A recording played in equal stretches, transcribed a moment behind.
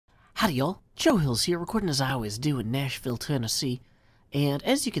Howdy y'all, Joe Hills here, recording as I always do in Nashville, Tennessee. And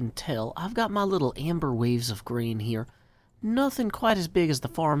as you can tell, I've got my little amber waves of grain here. Nothing quite as big as the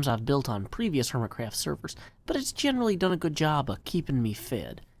farms I've built on previous Hermitcraft servers, but it's generally done a good job of keeping me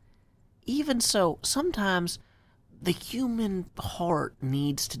fed. Even so, sometimes the human heart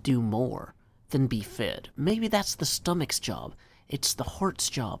needs to do more than be fed. Maybe that's the stomach's job. It's the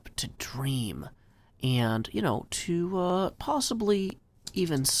heart's job to dream. And, you know, to possibly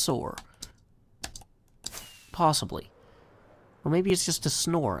even soar. Possibly. Or maybe it's just a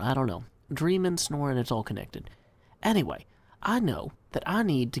snore, I don't know. Dream and snore and it's all connected. Anyway, I know that I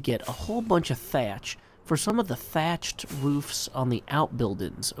need to get a whole bunch of thatch for some of the thatched roofs on the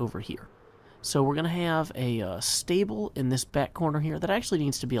outbuildings over here. So we're going to have a stable in this back corner here that actually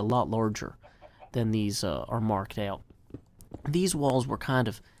needs to be a lot larger than these are marked out. These walls were kind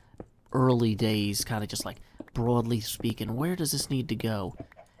of early days, kind of just like, broadly speaking, where does this need to go?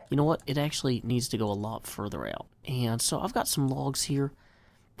 You know what? It actually needs to go a lot further out. And so I've got some logs here,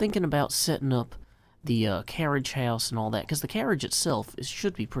 thinking about setting up the carriage house and all that, because the carriage itself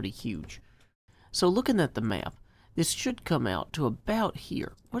should be pretty huge. So looking at the map, this should come out to about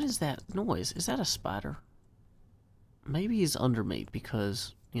here. What is that noise? Is that a spider? Maybe he's undermate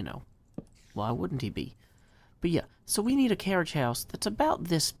because, you know, why wouldn't he be? But yeah, so we need a carriage house that's about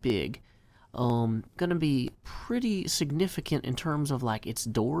this big. Gonna be pretty significant in terms of, like, its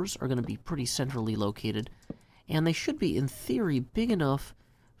doors are gonna be pretty centrally located. And they should be, in theory, big enough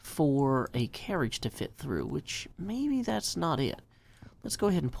for a carriage to fit through, which maybe that's not it. Let's go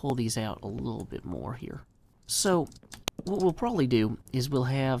ahead and pull these out a little bit more here. So, what we'll probably do is we'll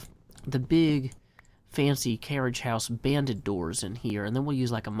have the big, fancy carriage house banded doors in here, and then we'll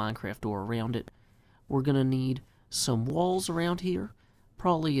use, like, a Minecraft door around it. We're gonna need some walls around here.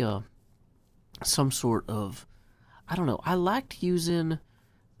 Probably, some sort of, I don't know, I liked using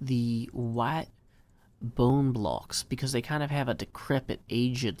the white bone blocks because they kind of have a decrepit,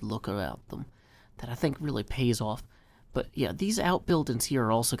 aged look about them that I think really pays off. But yeah, these outbuildings here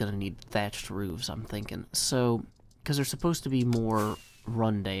are also going to need thatched roofs, I'm thinking. So, because they're supposed to be more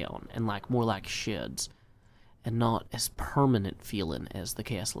run down and like more like sheds and not as permanent feeling as the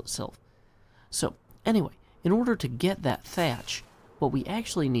castle itself. So, anyway, in order to get that thatch, what we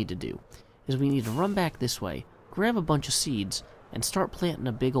actually need to do is we need to run back this way, grab a bunch of seeds, and start planting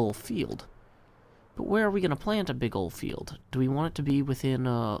a big old field. But where are we going to plant a big old field? Do we want it to be within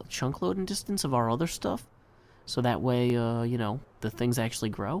chunk loading distance of our other stuff? So that way, you know, the things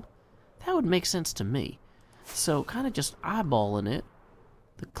actually grow? That would make sense to me. So, kind of just eyeballing it,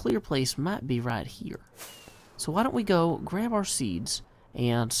 the clear place might be right here. So why don't we go grab our seeds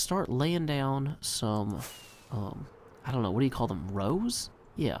and start laying down some, I don't know, what do you call them, rows?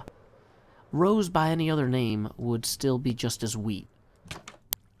 Yeah. Rows by any other name would still be just as wheat.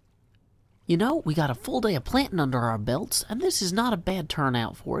 You know, we got a full day of planting under our belts, and this is not a bad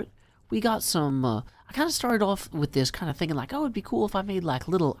turnout for it. We got some, I kind of started off with this kind of thinking like, oh, it'd be cool if I made like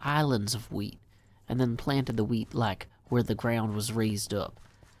little islands of wheat, and then planted the wheat like where the ground was raised up.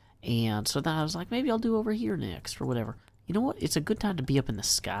 And so then I was like, maybe I'll do over here next, or whatever. You know what? It's a good time to be up in the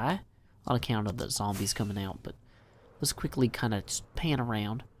sky, on account of the zombies coming out, but let's quickly kind of just pan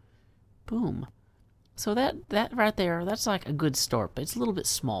around. Boom. So that right there, that's like a good start, but it's a little bit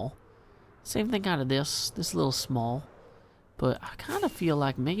small. Same thing out of this a little small. But I kind of feel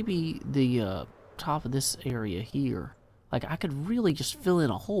like maybe the top of this area here, like I could really just fill in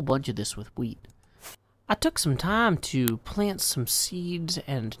a whole bunch of this with wheat. I took some time to plant some seeds,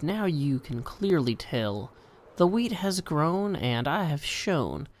 and now you can clearly tell the wheat has grown, and I have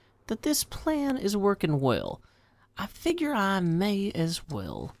shown that this plan is working well. I figure I may as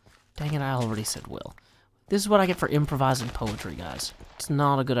well. Dang it, I already said well. This is what I get for improvising poetry, guys. It's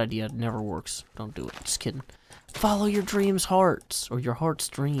not a good idea. It never works. Don't do it. Just kidding. Follow your dreams' hearts, or your heart's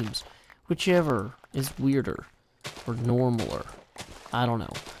dreams. Whichever is weirder, or normaler. I don't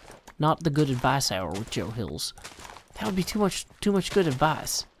know. Not the good advice hour with Joe Hills. That would be too much good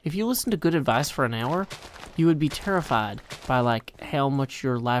advice. If you listen to good advice for an hour, you would be terrified by, like, how much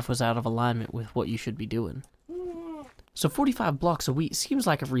your life was out of alignment with what you should be doing. So 45 blocks of wheat seems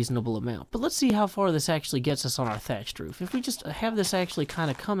like a reasonable amount, but let's see how far this actually gets us on our thatched roof. If we just have this actually kind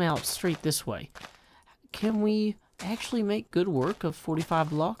of come out straight this way, can we actually make good work of 45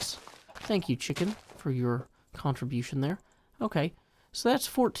 blocks? Thank you, chicken, for your contribution there. Okay, so that's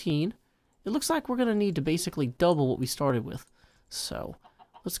 14. It looks like we're going to need to basically double what we started with. So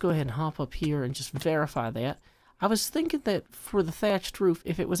let's go ahead and hop up here and just verify that. I was thinking that for the thatched roof,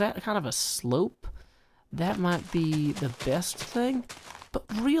 if it was at kind of a slope, that might be the best thing. But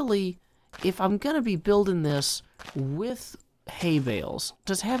really, if I'm going to be building this with hay bales.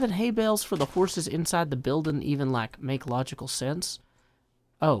 Does having hay bales for the horses inside the building even, like, make logical sense?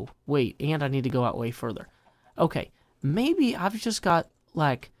 Oh, wait, and I need to go out way further. Okay, maybe I've just got,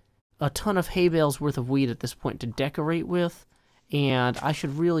 like, a ton of hay bales worth of wheat at this point to decorate with, and I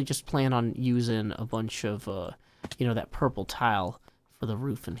should really just plan on using a bunch of, you know, that purple tile for the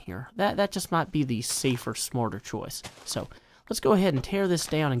roof in here. That just might be the safer, smarter choice. So, let's go ahead and tear this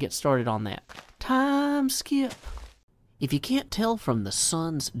down and get started on that. Time skip! If you can't tell from the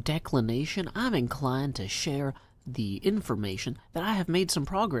sun's declination, I'm inclined to share the information that I have made some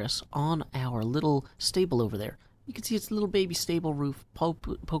progress on our little stable over there. You can see its little baby stable roof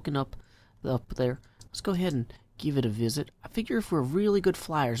poking up there. Let's go ahead and give it a visit. I figure if we're really good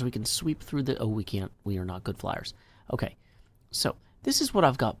flyers, we can sweep through the... Oh, we can't. We are not good flyers. Okay, so this is what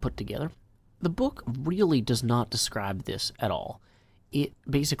I've got put together. The book really does not describe this at all. It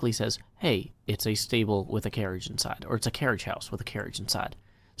basically says, hey, it's a stable with a carriage inside, or it's a carriage house with a carriage inside.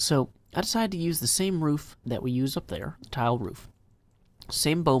 So I decided to use the same roof that we use up there, tile roof.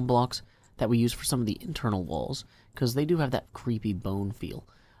 Same bone blocks that we use for some of the internal walls, because they do have that creepy bone feel.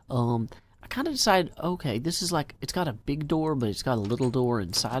 I kind of decided, okay, this is like, it's got a big door, but it's got a little door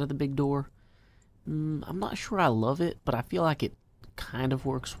inside of the big door. I'm not sure I love it, but I feel like it kind of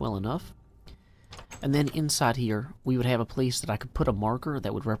works well enough. And then inside here, we would have a place that I could put a marker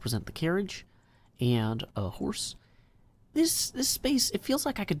that would represent the carriage and a horse. This space, it feels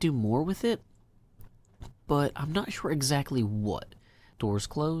like I could do more with it, but I'm not sure exactly what. Doors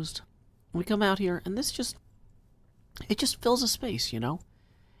closed. We come out here, and it just fills a space, you know?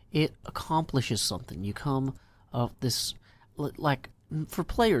 It accomplishes something. You come up this, like, for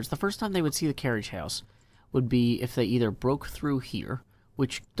players, the first time they would see the carriage house would be if they either broke through here,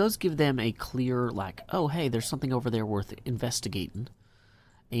 which does give them a clear, like, oh, hey, there's something over there worth investigating.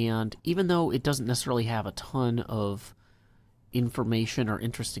 And even though it doesn't necessarily have a ton of information or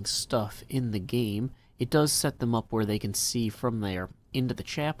interesting stuff in the game, it does set them up where they can see from there into the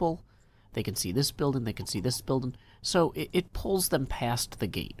chapel. They can see this building, they can see this building. So it pulls them past the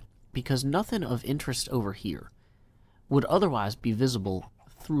gate, because nothing of interest over here would otherwise be visible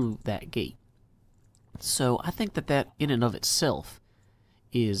through that gate. So I think that in and of itself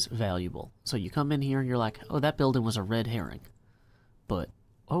is valuable. So you come in here and you're like, oh, that building was a red herring. But,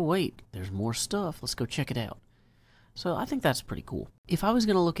 oh wait, there's more stuff. Let's go check it out. So I think that's pretty cool. If I was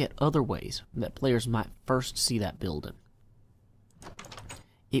going to look at other ways that players might first see that building,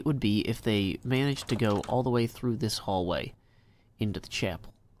 it would be if they managed to go all the way through this hallway into the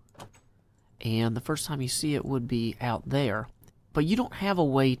chapel. And the first time you see it would be out there, but you don't have a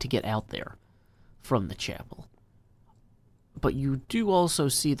way to get out there from the chapel. But you do also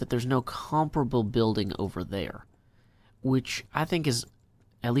see that there's no comparable building over there, which I think is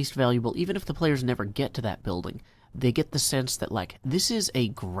at least valuable. Even if the players never get to that building, they get the sense that, like, this is a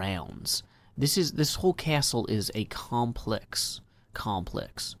grounds. This whole castle is a complex,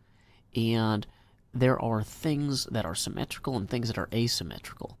 and there are things that are symmetrical and things that are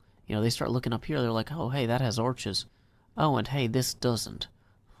asymmetrical. You know, they start looking up here, they're like, oh, hey, that has arches. Oh, and hey, this doesn't.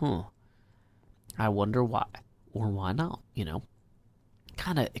 I wonder why. Or why not, you know?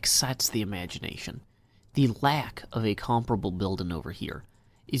 Kind of excites the imagination. The lack of a comparable building over here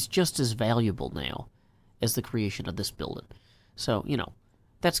is just as valuable now as the creation of this building. So, you know,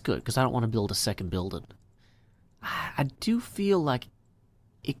 that's good, because I don't want to build a second building. I do feel like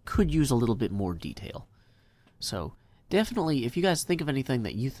it could use a little bit more detail. So, definitely, if you guys think of anything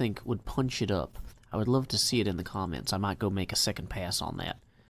that you think would punch it up, I would love to see it in the comments. I might go make a second pass on that.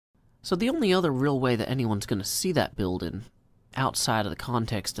 So the only other real way that anyone's going to see that building outside of the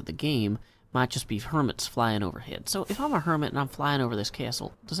context of the game might just be hermits flying overhead. So if I'm a hermit and I'm flying over this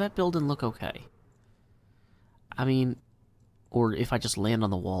castle, does that building look okay? I mean, or if I just land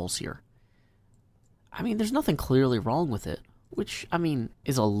on the walls here. I mean, there's nothing clearly wrong with it, which, I mean,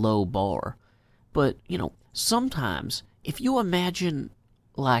 is a low bar. But, you know, sometimes, if you imagine,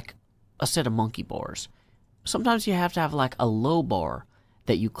 like, a set of monkey bars, sometimes you have to have, like, a low bar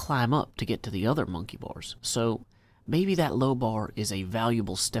that you climb up to get to the other monkey bars. So maybe that low bar is a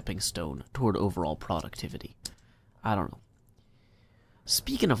valuable stepping stone toward overall productivity. I don't know.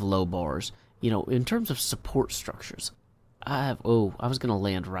 Speaking of low bars, you know, in terms of support structures, I was going to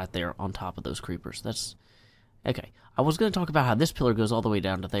land right there on top of those creepers. That's... Okay, I was going to talk about how this pillar goes all the way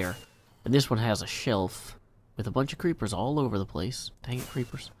down to there, and this one has a shelf with a bunch of creepers all over the place. Dang it,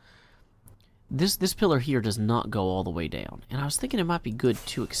 creepers. This pillar here does not go all the way down, and I was thinking it might be good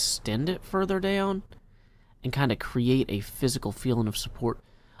to extend it further down and kind of create a physical feeling of support,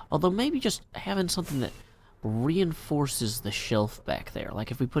 although maybe just having something that reinforces the shelf back there,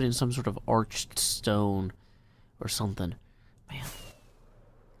 like if we put in some sort of arched stone or something. Man.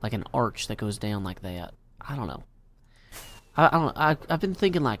 Like an arch that goes down like that. I don't know. I don't know. I've been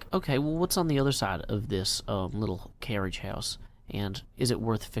thinking like, okay, well, what's on the other side of this little carriage house? And is it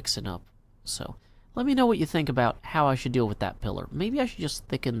worth fixing up? So, let me know what you think about how I should deal with that pillar. Maybe I should just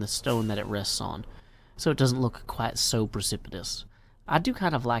thicken the stone that it rests on, so it doesn't look quite so precipitous. I do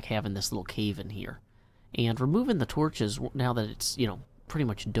kind of like having this little cave in here. And removing the torches, now that it's, you know, pretty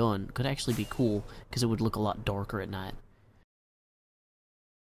much done, could actually be cool, because it would look a lot darker at night.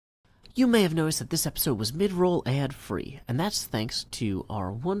 You may have noticed that this episode was mid-roll ad-free, and that's thanks to our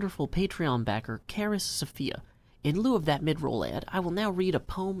wonderful Patreon backer, Carriage Sophia. In lieu of that mid-roll ad, I will now read a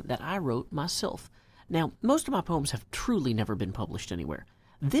poem that I wrote myself. Now, most of my poems have truly never been published anywhere.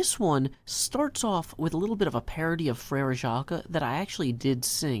 This one starts off with a little bit of a parody of Frere Jacques that I actually did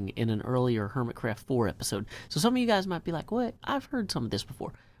sing in an earlier Hermitcraft 4 episode. So some of you guys might be like, what? I've heard some of this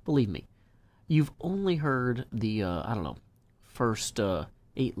before. Believe me, you've only heard the, I don't know, first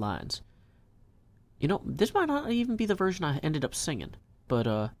 8 lines. You know, this might not even be the version I ended up singing, but,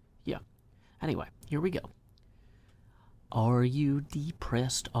 yeah. Anyway, here we go. Are you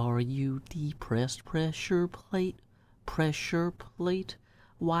depressed? Are you depressed? Pressure plate, pressure plate.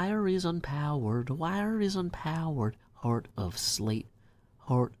 Wire is unpowered, wire is unpowered. Heart of slate,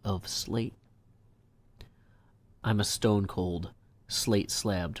 heart of slate. I'm a stone cold,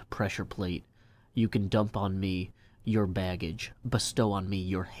 slate-slabbed pressure plate. You can dump on me your baggage, bestow on me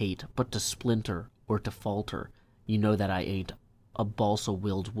your hate, but to splinter or to falter, you know that I ain't a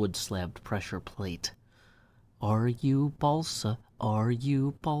balsa-willed wood-slabbed pressure plate. Are you balsa? Are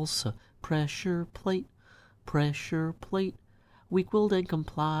you balsa? Pressure plate, pressure plate. Weak-willed and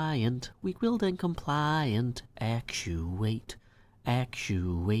compliant, weak-willed and compliant. Actuate,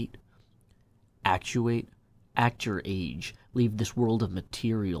 actuate. Actuate, act your age. Leave this world of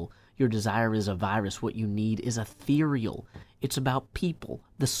material. Your desire is a virus, what you need is ethereal. It's about people,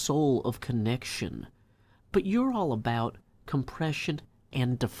 the soul of connection. But you're all about compression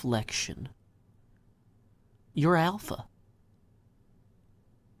and deflection. You're alpha.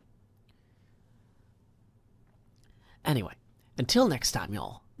 Anyway, until next time,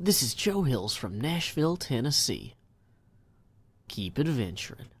 y'all, this is Joe Hills from Nashville, Tennessee. Keep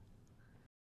adventuring.